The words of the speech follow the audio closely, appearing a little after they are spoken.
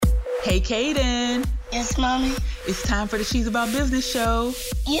Hey, Kaden. Yes, Mommy? It's time for the She's About Business show.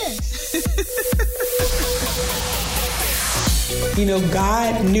 Yes. You know,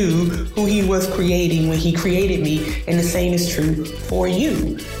 God knew who he was creating when he created me, and the same is true for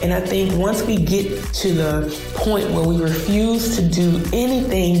you. And I think once we get to the point where we refuse to do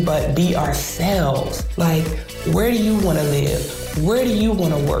anything but be ourselves, like, where do you want to live? Where do you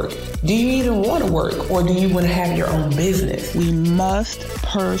want to work? Do you even want to work, or do you want to have your own business? We must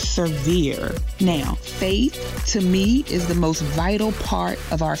persevere. Now, faith, to me, is the most vital part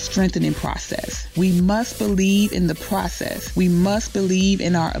of our strengthening process. We must believe in the process. We must believe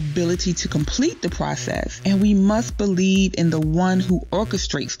in our ability to complete the process. And we must believe in the one who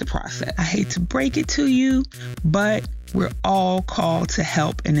orchestrates the process. I hate to break it to you, but we're all called to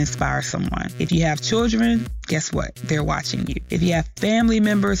help and inspire someone. If you have children, guess what? They're watching you. If you have family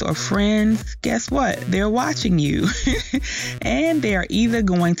members or friends, guess what? They're watching you. And they are either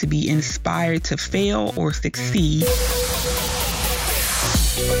going to be inspired to fail or succeed.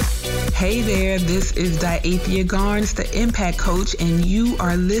 Hey there, this is Diathea Garnes, the Impact Coach, and you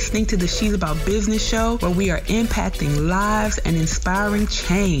are listening to the She's About Business show, where we are impacting lives and inspiring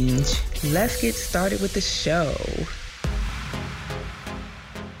change. Let's get started with the show.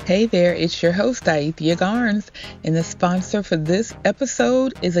 Hey there, it's your host, Diathea Garnes, and the sponsor for this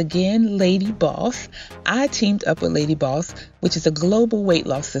episode is again Lady Boss. I teamed up with Lady Boss, which is a global weight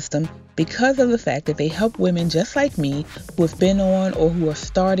loss system, because of the fact that they help women just like me who have been on or who are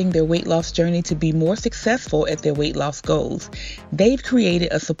starting their weight loss journey to be more successful at their weight loss goals. They've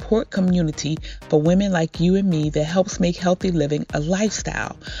created a support community for women like you and me that helps make healthy living a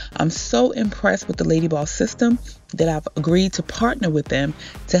lifestyle. I'm so impressed with the Lady Boss system that I've agreed to partner with them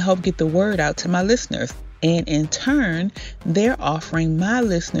to help get the word out to my listeners. And in turn, they're offering my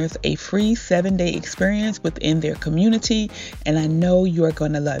listeners a free 7-day experience within their community, and I know you're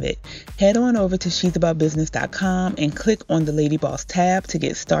going to love it. Head on over to she'saboutbusiness.com and click on the Lady Boss tab to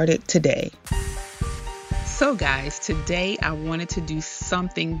get started today. So guys, today I wanted to do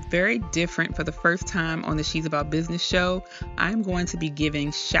something very different for the first time on the She's About Business show. I'm going to be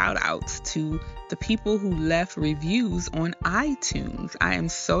giving shout outs to the people who left reviews on iTunes. I am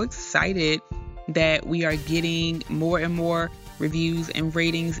so excited that we are getting more and more reviews and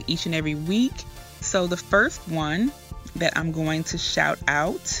ratings each and every week. So the first one that I'm going to shout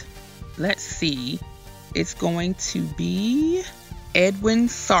out, let's see, it's going to be Edwin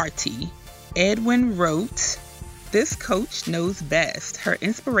Sarti. Edwin wrote, "This coach knows best. Her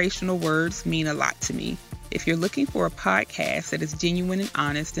inspirational words mean a lot to me. If you're looking for a podcast that is genuine and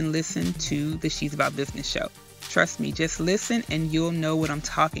honest, then listen to the She's About Business show. Trust me, just listen and you'll know what I'm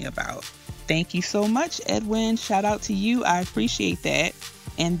talking about." Thank you so much, Edwin. Shout out to you. I appreciate that.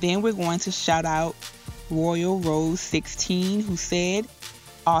 And then we're going to shout out Royal Rose 16, who said,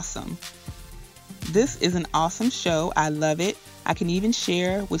 "Awesome. This is an awesome show. I love it. I can even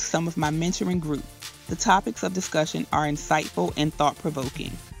share with some of my mentoring group. The topics of discussion are insightful and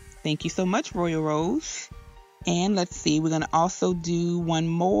thought-provoking." Thank you so much, Royal Rose. And let's see, we're going to also do one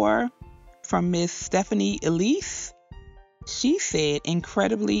more from Miss Stephanie Elise. She said,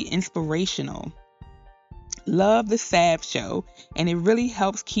 "Incredibly inspirational. Love the Sav show, and it really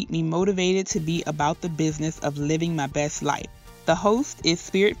helps keep me motivated to be about the business of living my best life. The host is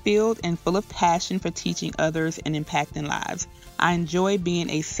spirit-filled and full of passion for teaching others and impacting lives. I enjoy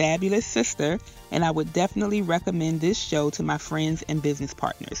being a fabulous sister, and I would definitely recommend this show to my friends and business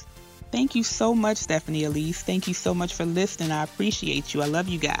partners." Thank you so much, Stephanie Elise. Thank you so much for listening. I appreciate you. I love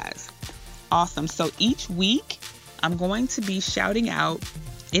you guys. Awesome. So each week, I'm going to be shouting out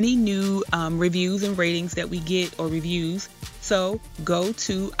any new reviews and ratings that we get, or reviews. So go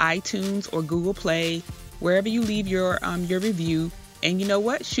to iTunes or Google Play, wherever you leave your review. And you know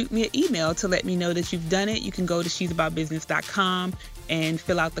what? Shoot me an email to let me know that you've done it. You can go to she'saboutbusiness.com and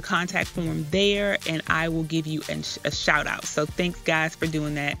fill out the contact form there, and I will give you a shout out. So thanks, guys, for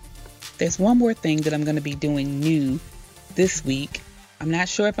doing that. There's one more thing that I'm going to be doing new this week. I'm not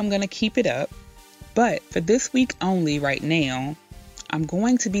sure if I'm going to keep it up, but for this week only right now, I'm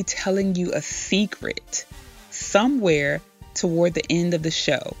going to be telling you a secret somewhere toward the end of the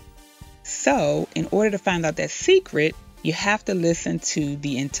show. So in order to find out that secret, you have to listen to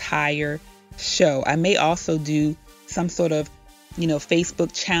the entire show. I may also do some sort of,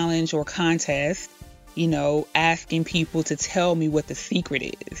 Facebook challenge or contest, asking people to tell me what the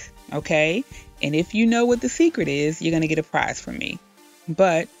secret is. Okay? And if you know what the secret is, you're going to get a prize from me.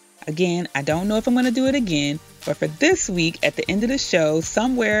 But again, I don't know if I'm going to do it again, but for this week, at the end of the show,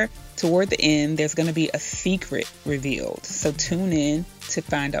 somewhere toward the end, there's going to be a secret revealed. So tune in to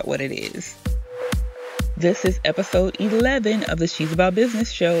find out what it is. This is episode 11 of the She's About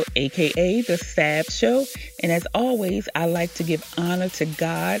Business show, aka the SAB show. And as always, I like to give honor to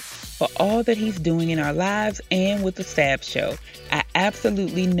God for all that He's doing in our lives and with the SAB show. I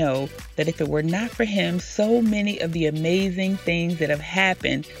absolutely know that if it were not for Him, so many of the amazing things that have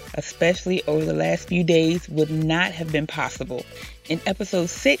happened, especially over the last few days, would not have been possible. In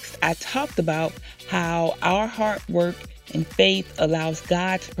episode 6, I talked about how our hard work and faith allows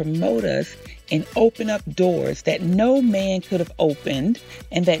God to promote us and open up doors that no man could have opened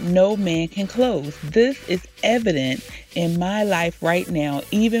and that no man can close. This is evident in my life right now,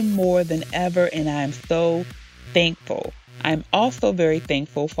 even more than ever, and I am so thankful. I'm also very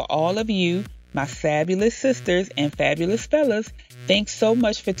thankful for all of you, my fabulous sisters and fabulous fellas. Thanks so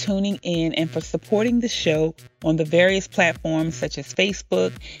much for tuning in and for supporting the show on the various platforms such as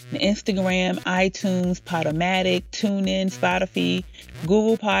Facebook, Instagram, iTunes, Podomatic, TuneIn, Spotify,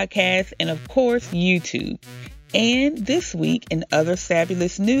 Google Podcasts, and of course, YouTube. And this week in other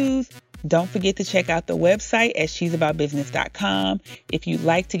fabulous news, don't forget to check out the website at she'saboutbusiness.com. If you'd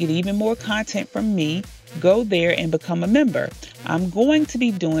like to get even more content from me, go there and become a member. I'm going to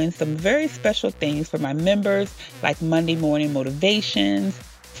be doing some very special things for my members, like Monday morning motivations,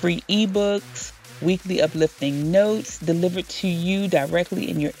 free ebooks, weekly uplifting notes delivered to you directly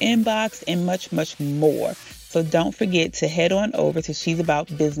in your inbox, and much, much more. So don't forget to head on over to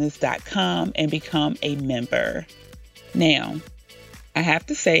she'saboutbusiness.com and become a member. Now, I have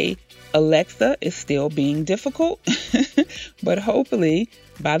to say, Alexa is still being difficult, but hopefully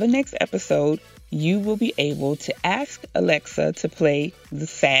by the next episode, you will be able to ask Alexa to play the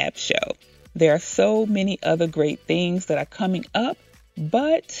SAB show. There are so many other great things that are coming up,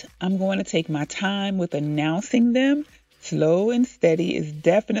 but I'm going to take my time with announcing them. Slow and steady is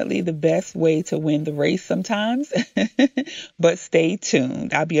definitely the best way to win the race sometimes, but stay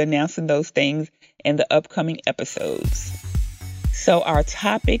tuned. I'll be announcing those things in the upcoming episodes. So our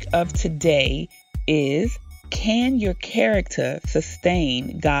topic of today is, can your character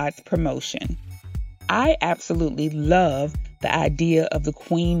sustain God's promotion? I absolutely love the idea of the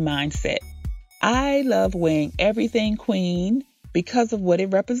queen mindset. I love wearing everything queen because of what it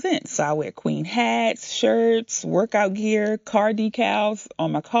represents. So I wear queen hats, shirts, workout gear, car decals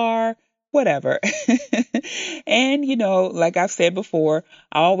on my car, whatever. And, like I've said before,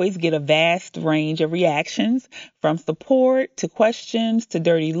 I always get a vast range of reactions, from support to questions to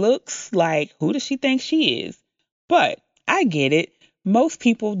dirty looks like, who does she think she is? But I get it. Most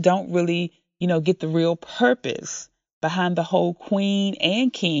people don't really, get the real purpose behind the whole queen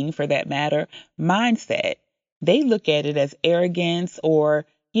and king, for that matter, mindset. They look at it as arrogance or,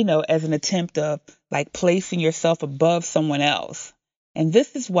 as an attempt of like placing yourself above someone else. And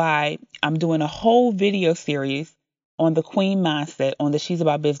this is why I'm doing a whole video series on the queen mindset on the She's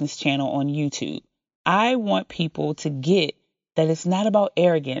About Business channel on YouTube. I want people to get that it's not about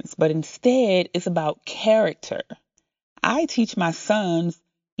arrogance, but instead it's about character. I teach my sons,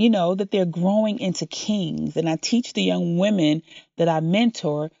 that they're growing into kings. And I teach the young women that I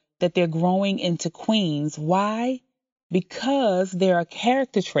mentor that they're growing into queens. Why? Because there are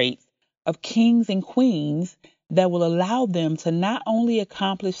character traits of kings and queens that will allow them to not only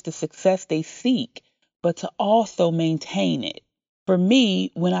accomplish the success they seek, but to also maintain it. For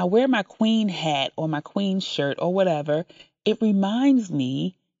me, when I wear my queen hat or my queen shirt or whatever, it reminds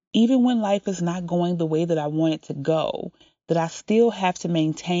me, even when life is not going the way that I want it to go, that I still have to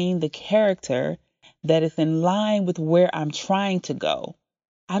maintain the character that is in line with where I'm trying to go.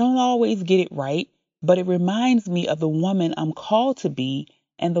 I don't always get it right, but it reminds me of the woman I'm called to be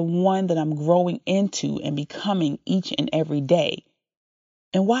and the one that I'm growing into and becoming each and every day.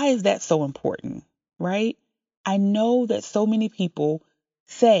 And why is that so important, right? I know that so many people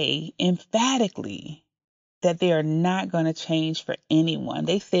say emphatically that they are not going to change for anyone.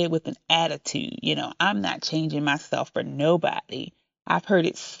 They say it with an attitude, I'm not changing myself for nobody. I've heard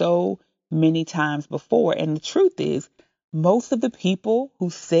it so many times before. And the truth is, most of the people who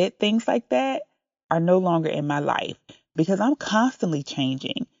said things like that are no longer in my life because I'm constantly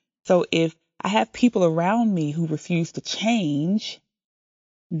changing. So if I have people around me who refuse to change,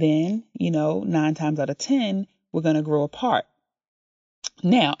 then, 9 times out of 10, we're going to grow apart.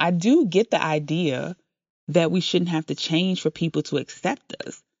 Now, I do get the idea that we shouldn't have to change for people to accept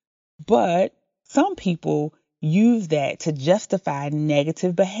us. But some people use that to justify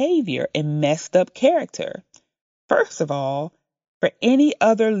negative behavior and messed up character. First of all, for any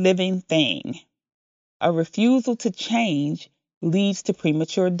other living thing, a refusal to change leads to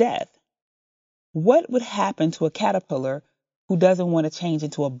premature death. What would happen to a caterpillar who doesn't want to change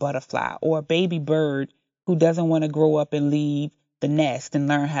into a butterfly, or a baby bird who doesn't want to grow up and leave the nest and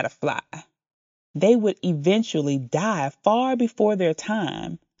learn how to fly? they would eventually die far before their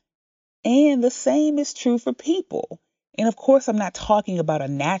time. And the same is true for people. And of course, I'm not talking about a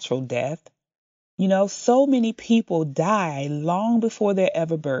natural death. So many people die long before they're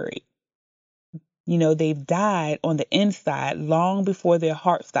ever buried. They've died on the inside long before their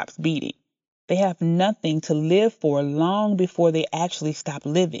heart stops beating. They have nothing to live for long before they actually stop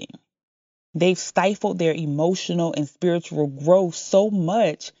living. They've stifled their emotional and spiritual growth so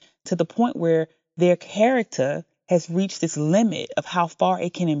much to the point where their character has reached its limit of how far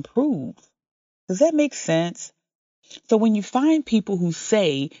it can improve. Does that make sense? So when you find people who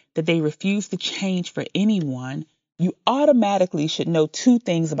say that they refuse to change for anyone, you automatically should know two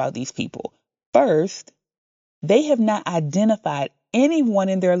things about these people. First, they have not identified anyone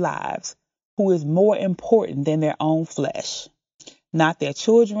in their lives who is more important than their own flesh. Not their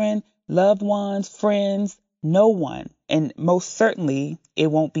children, loved ones, friends, no one. And most certainly, it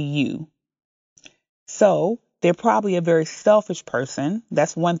won't be you. So they're probably a very selfish person.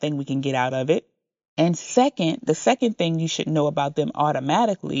 That's one thing we can get out of it. And the second thing you should know about them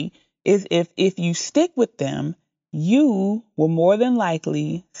automatically is if you stick with them, you will more than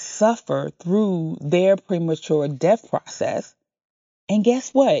likely suffer through their premature death process. And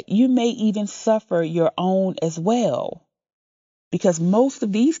guess what? You may even suffer your own as well. Because most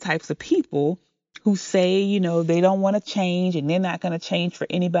of these types of people who say, they don't want to change and they're not going to change for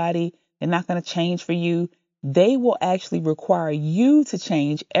anybody, they're not going to change for you, they will actually require you to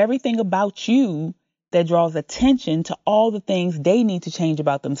change everything about you that draws attention to all the things they need to change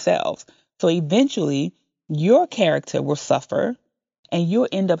about themselves. So eventually, your character will suffer and you'll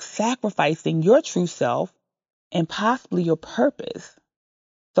end up sacrificing your true self and possibly your purpose.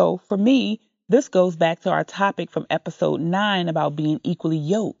 So for me, this goes back to our topic from episode 9 about being equally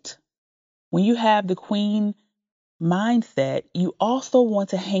yoked. When you have the queen mindset, you also want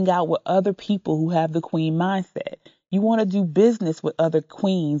to hang out with other people who have the queen mindset. You want to do business with other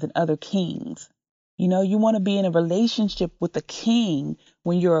queens and other kings. You want to be in a relationship with a king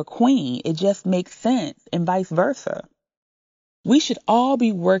when you're a queen. It just makes sense, and vice versa. We should all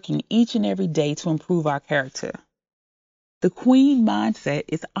be working each and every day to improve our character. The queen mindset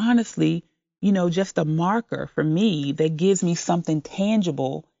is honestly, just a marker for me that gives me something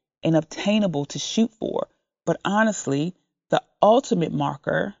tangible and obtainable to shoot for. But honestly, the ultimate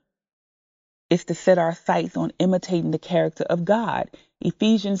marker is to set our sights on imitating the character of God.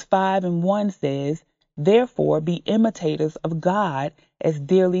 Ephesians 5:1 says, "Therefore be imitators of God as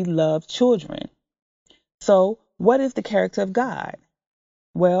dearly loved children." So what is the character of God?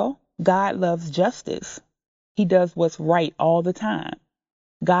 Well, God loves justice. He does what's right all the time.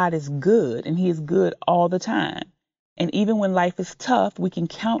 God is good, and He is good all the time. And even when life is tough, we can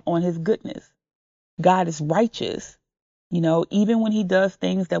count on His goodness. God is righteous. Even when He does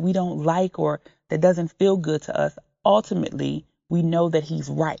things that we don't like or that doesn't feel good to us, ultimately, we know that He's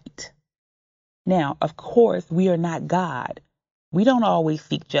right. Now, of course, we are not God. We don't always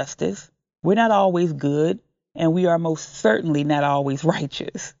seek justice. We're not always good, and we are most certainly not always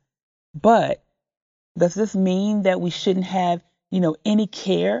righteous. But does this mean that we shouldn't have, any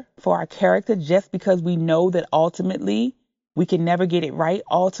care for our character just because we know that ultimately we can never get it right?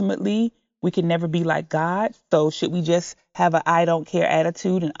 Ultimately, we can never be like God. So should we just have an I don't care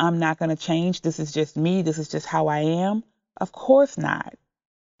attitude and I'm not going to change? This is just me. This is just how I am. Of course not.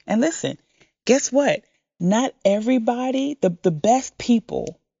 And listen, guess what? Not everybody, the best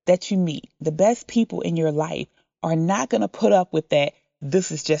people that you meet, the best people in your life are not going to put up with that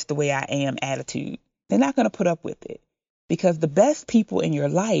this is just the way I am attitude. They're not going to put up with it because the best people in your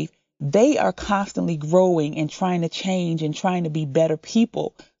life, they are constantly growing and trying to change and trying to be better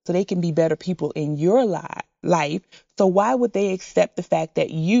people so they can be better people in your life. So why would they accept the fact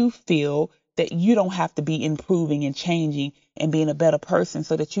that you feel that you don't have to be improving and changing and being a better person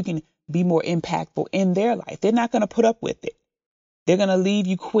so that you can be more impactful in their life? They're not going to put up with it. They're going to leave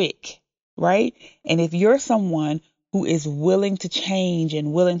you quick, right? And if you're someone who is willing to change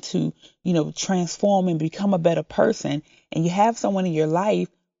and willing to, transform and become a better person, and you have someone in your life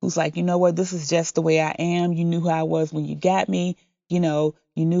who's like, you know what, this is just the way I am. You knew who I was when you got me. You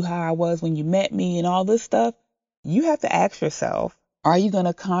knew how I was when you met me and all this stuff. You have to ask yourself, are you going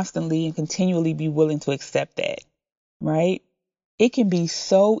to constantly and continually be willing to accept that, right? It can be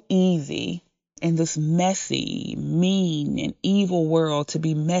so easy in this messy, mean, and evil world to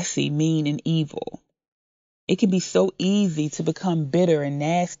be messy, mean, and evil. It can be so easy to become bitter and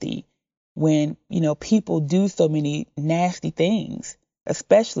nasty when, people do so many nasty things,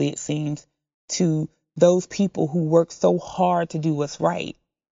 especially it seems to those people who work so hard to do what's right.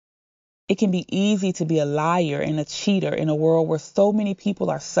 It can be easy to be a liar and a cheater in a world where so many people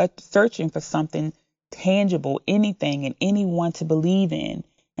are searching for something tangible, anything and anyone to believe in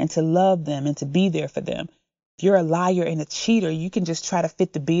and to love them and to be there for them. If you're a liar and a cheater, you can just try to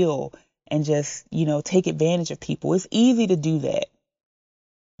fit the bill and just, take advantage of people. It's easy to do that.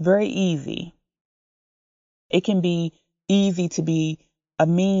 Very easy. It can be easy to be a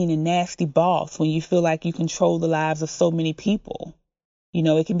mean and nasty boss when you feel like you control the lives of so many people.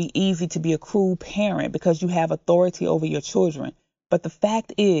 It can be easy to be a cruel parent because you have authority over your children. But the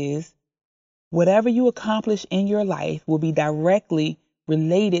fact is, whatever you accomplish in your life will be directly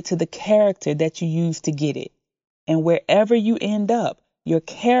related to the character that you use to get it. And wherever you end up, your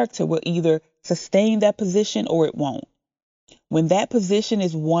character will either sustain that position or it won't. When that position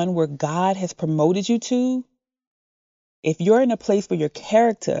is one where God has promoted you to, if you're in a place where your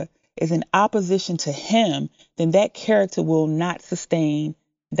character is in opposition to Him, then that character will not sustain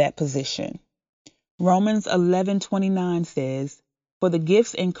that position. Romans 11:29 says, "For the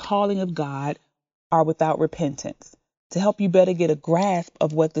gifts and calling of God are without repentance." To help you better get a grasp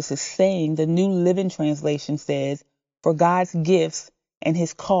of what this is saying, the New Living Translation says, "For God's gifts and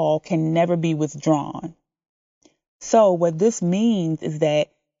His call can never be withdrawn." So what this means is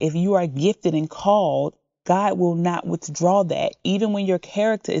that if you are gifted and called, God will not withdraw that, even when your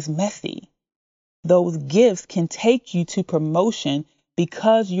character is messy. Those gifts can take you to promotion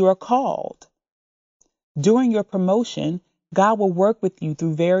because you are called. During your promotion, God will work with you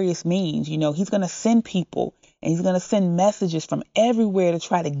through various means. He's going to send people and He's going to send messages from everywhere to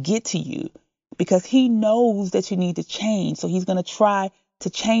try to get to you because He knows that you need to change. So He's going to try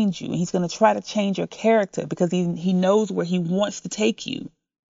to change you, and He's going to try to change your character because he knows where He wants to take you.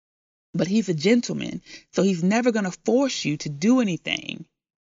 But He's a gentleman, so He's never going to force you to do anything.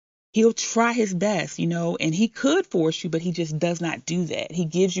 He'll try His best, and He could force you, but He just does not do that. He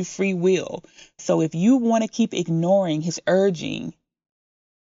gives you free will. So if you want to keep ignoring His urging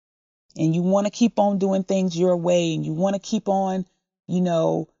and you want to keep on doing things your way and you want to keep on,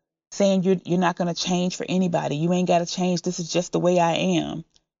 saying you're not going to change for anybody, you ain't got to change, this is just the way I am,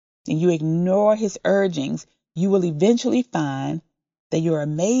 and you ignore His urgings, you will eventually find that your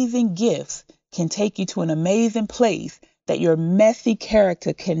amazing gifts can take you to an amazing place that your messy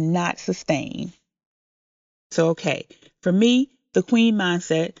character cannot sustain. So, for me, the queen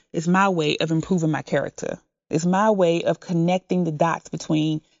mindset is my way of improving my character. It's my way of connecting the dots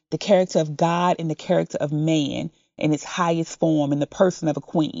between the character of God and the character of man in its highest form in the person of a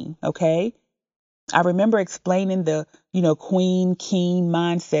queen. I remember explaining the, queen, king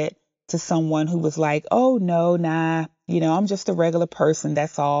mindset to someone who was like, "Oh, no, nah, I'm just a regular person.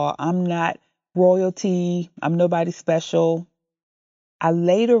 That's all. I'm not royalty. I'm nobody special." I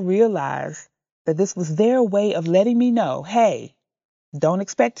later realized that this was their way of letting me know, hey, don't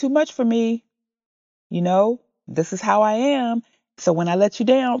expect too much from me. This is how I am. So when I let you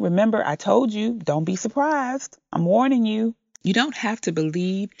down, remember, I told you, don't be surprised. I'm warning you. You don't have to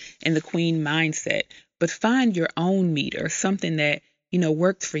believe in the queen mindset, but find your own meter, something that,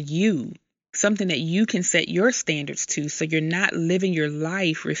 works for you, something that you can set your standards to, so you're not living your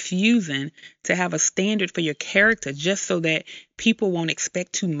life refusing to have a standard for your character just so that people won't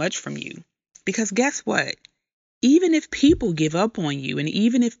expect too much from you. Because guess what? Even if people give up on you, and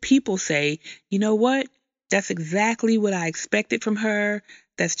even if people say, "You know what? That's exactly what I expected from her.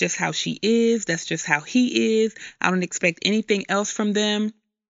 That's just how she is. That's just how he is. I don't expect anything else from them."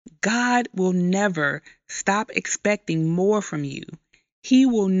 God will never stop expecting more from you. He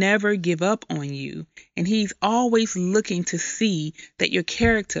will never give up on you. And He's always looking to see that your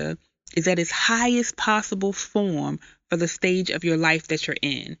character is at its highest possible form for the stage of your life that you're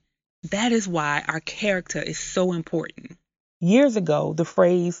in. That is why our character is so important. Years ago, the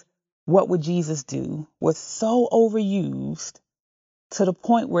phrase, "What would Jesus do?" was so overused to the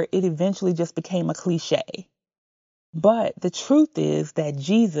point where it eventually just became a cliche. But the truth is that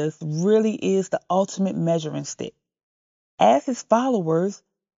Jesus really is the ultimate measuring stick. As His followers,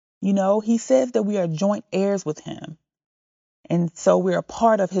 He says that we are joint heirs with Him. And so we're a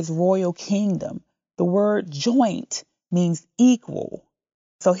part of His royal kingdom. The word joint means equal.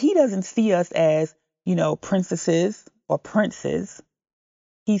 So He doesn't see us as, princesses or princes.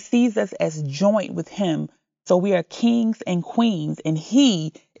 He sees us as joint with Him. So we are kings and queens, and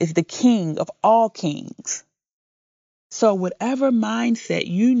He is the King of all kings. So whatever mindset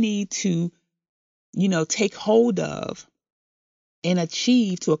you need to, take hold of and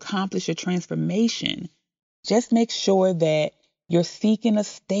achieve to accomplish your transformation, just make sure that you're seeking a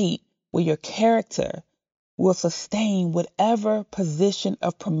state where your character will sustain whatever position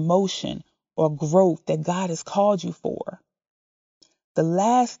of promotion or growth that God has called you for. the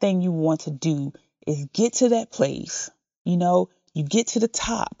last thing you want to do is get to that place. You get to the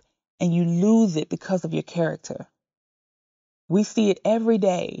top and you lose it because of your character. We see it every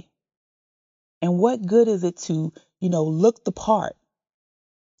day. And what good is it to, look the part,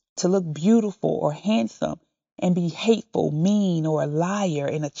 to look beautiful or handsome and be hateful, mean, or a liar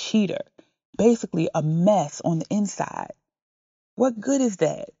and a cheater? Basically a mess on the inside. What good is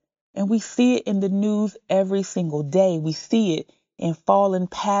that? And we see it in the news every single day. We see it in fallen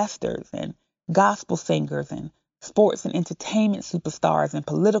pastors and gospel singers and sports and entertainment superstars and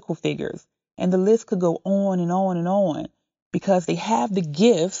political figures. And the list could go on and on and on, because they have the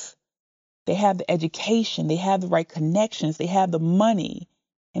gifts, they have the education, they have the right connections, they have the money,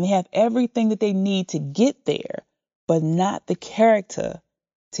 and they have everything that they need to get there, but not the character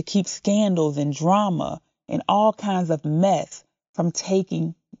to keep scandals and drama and all kinds of mess from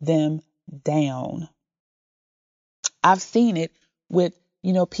taking them down. I've seen it with,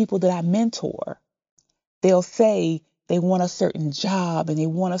 people that I mentor. They'll say they want a certain job and they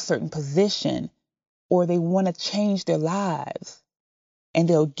want a certain position, or they want to change their lives. And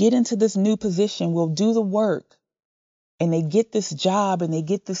they'll get into this new position, will do the work, and they get this job and they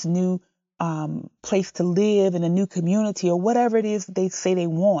get this new place to live in a new community or whatever it is that they say they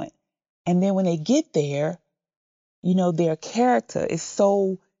want. And then when they get there, their character is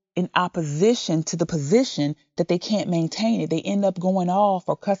so in opposition to the position that they can't maintain it. They end up going off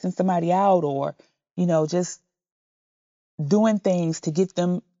or cussing somebody out, or, just doing things to get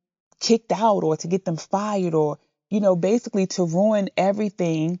them kicked out or to get them fired, or, basically to ruin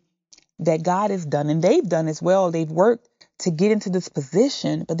everything that God has done. And they've done as well. They've worked to get into this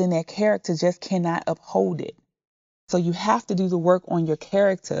position, but then their character just cannot uphold it. So you have to do the work on your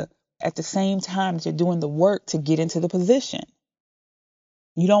character at the same time that you're doing the work to get into the position.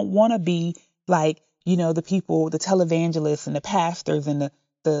 You don't want to be like, the people, the televangelists and the pastors and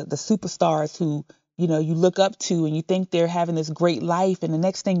the superstars who, you look up to, and you think they're having this great life. And the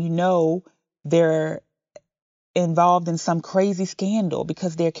next thing you know, they're involved in some crazy scandal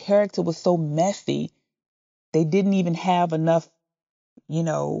because their character was so messy. They didn't even have enough, I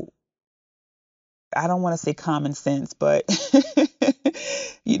don't want to say common sense, but,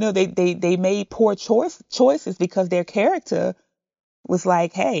 they made poor choices because their character was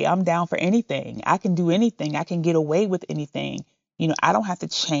like, hey, I'm down for anything. I can do anything. I can get away with anything. I don't have to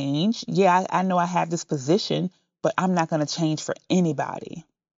change. Yeah, I know I have this position, but I'm not going to change for anybody.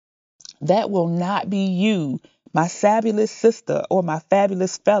 That will not be you, my fabulous sister or my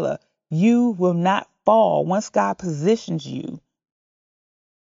fabulous fella. You will not fall once God positions you.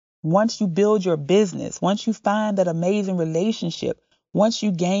 Once you build your business, once you find that amazing relationship, once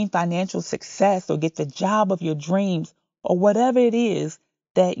you gain financial success or get the job of your dreams, or whatever it is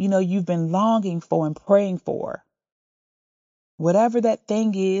that, you've been longing for and praying for. Whatever that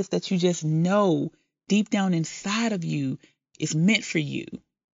thing is that you just know deep down inside of you is meant for you.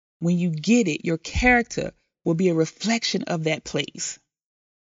 When you get it, your character will be a reflection of that place.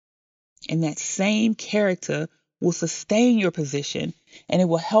 And that same character will sustain your position, and it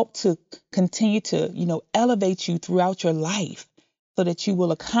will help to continue to, elevate you throughout your life so that you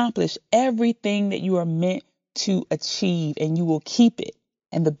will accomplish everything that you are meant to achieve, and you will keep it.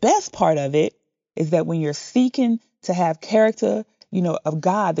 And the best part of it is that when you're seeking to have character, of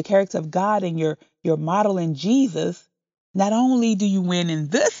God, the character of God, and your model in Jesus, not only do you win in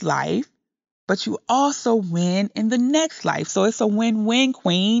this life, but you also win in the next life. So it's a win-win,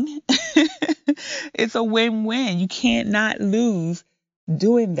 queen. It's a win-win. You can't not lose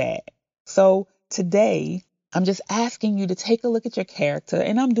doing that. So today, I'm just asking you to take a look at your character,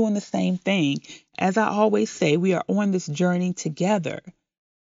 and I'm doing the same thing. As I always say, we are on this journey together.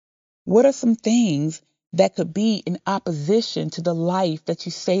 What are some things that could be in opposition to the life that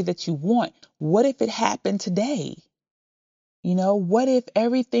you say that you want? What if it happened today? What if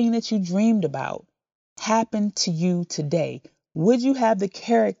everything that you dreamed about happened to you today? Would you have the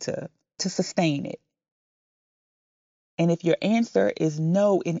character to sustain it? And if your answer is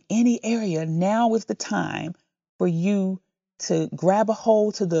no in any area, now is the time for you to grab a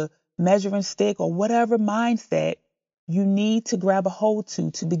hold to the measuring stick or whatever mindset you need to grab a hold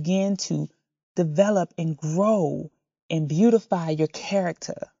to begin to develop and grow and beautify your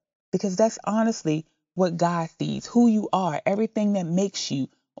character. Because that's honestly what God sees, who you are, everything that makes you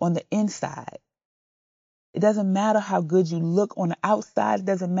on the inside. It doesn't matter how good you look on the outside. It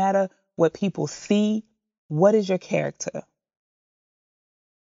doesn't matter what people see. What is your character?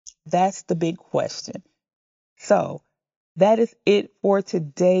 That's the big question. So that is it for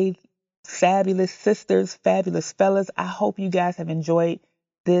today, fabulous sisters, fabulous fellas. I hope you guys have enjoyed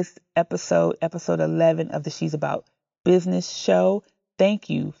this episode 11 of the She's About Business show. thank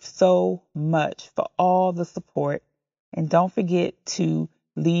you so much for all the support. And don't forget to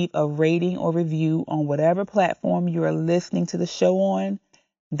leave a rating or review on whatever platform you are listening to the show on.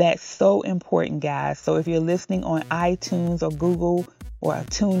 That's so important, guys. So if you're listening on iTunes or Google or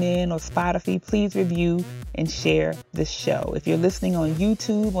TuneIn or Spotify, please review and share the show. If you're listening on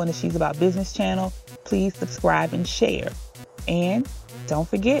YouTube on the She's About Business channel, please subscribe and share. And don't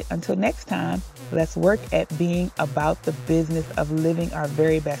forget, until next time, let's work at being about the business of living our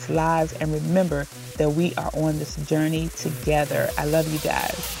very best lives. And remember that we are on this journey together. I love you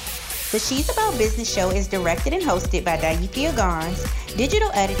guys. The She's About Business show is directed and hosted by Daithia Garnes, digital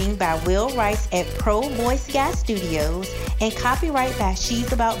editing by Will Rice at Pro Voice Guy Studios, and copyright by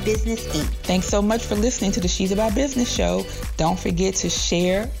She's About Business, Inc. Thanks so much for listening to the She's About Business show. Don't forget to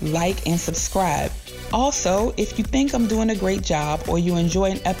share, like, and subscribe. Also, if you think I'm doing a great job or you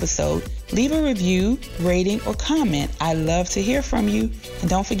enjoy an episode, leave a review, rating, or comment. I love to hear from you. And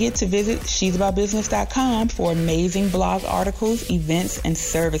don't forget to visit she'saboutbusiness.com for amazing blog articles, events, and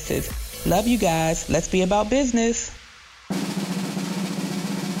services. Love you guys. Let's be about business.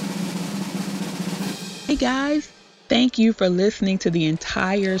 Hey guys, thank you for listening to the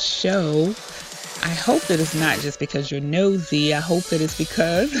entire show. I hope that it's not just because you're nosy. I hope that it's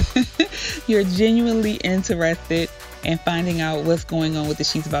because you're genuinely interested in finding out what's going on with the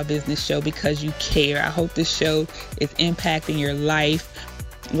She's About Business show because you care. I hope this show is impacting your life.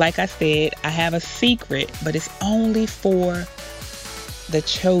 Like I said, I have a secret, but it's only for the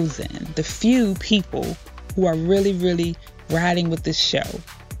chosen, the few people who are really, really riding with this show.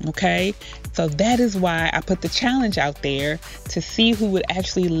 Okay? So that is why I put the challenge out there to see who would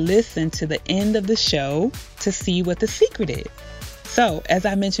actually listen to the end of the show to see what the secret is. So, as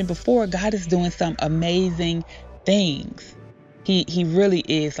I mentioned before, God is doing some amazing things. He really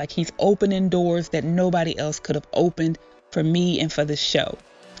is. Like, he's opening doors that nobody else could have opened for me and for the show.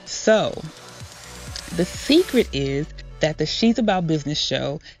 So, the secret is that the She's About Business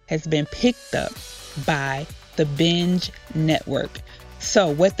show has been picked up by the Binge Network. So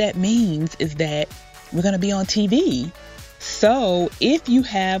what that means is that we're going to be on TV. So if you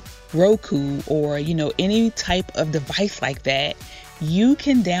have Roku or, any type of device like that, you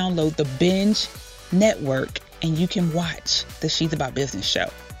can download the Binge Network and you can watch the She's About Business show.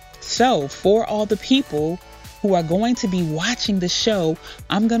 So for all the people who are going to be watching the show,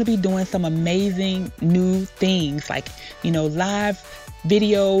 I'm going to be doing some amazing new things like, live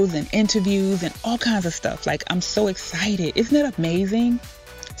videos and interviews and all kinds of stuff. Like, I'm so excited. Isn't that amazing?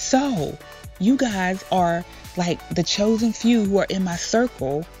 So you guys are like the chosen few who are in my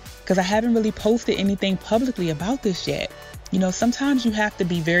circle because I haven't really posted anything publicly about this yet. Sometimes you have to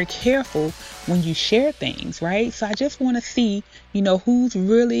be very careful when you share things, right? So I just want to see, who's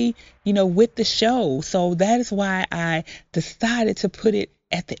really, with the show. So that is why I decided to put it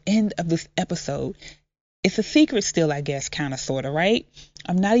at the end of this episode. It's a secret still, I guess, kind of, sort of, right?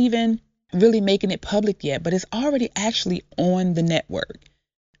 I'm not even really making it public yet, but it's already actually on the network.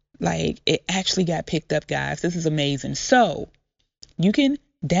 Like, it actually got picked up, guys. This is amazing. So you can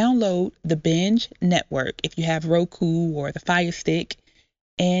download the Binge Network if you have Roku or the Fire Stick,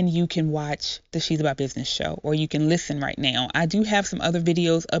 and you can watch the She's About Business show, or you can listen right now. I do have some other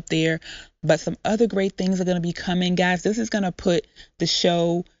videos up there, but some other great things are going to be coming, guys. This is going to put the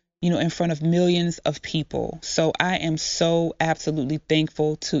show in front of millions of people. So I am so absolutely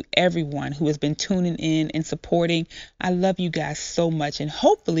thankful to everyone who has been tuning in and supporting. I love you guys so much. And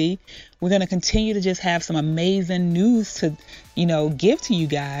hopefully we're going to continue to just have some amazing news to, give to you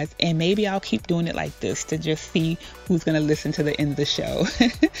guys. And maybe I'll keep doing it like this to just see who's going to listen to the end of the show.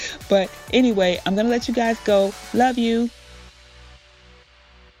 But anyway, I'm going to let you guys go. Love you.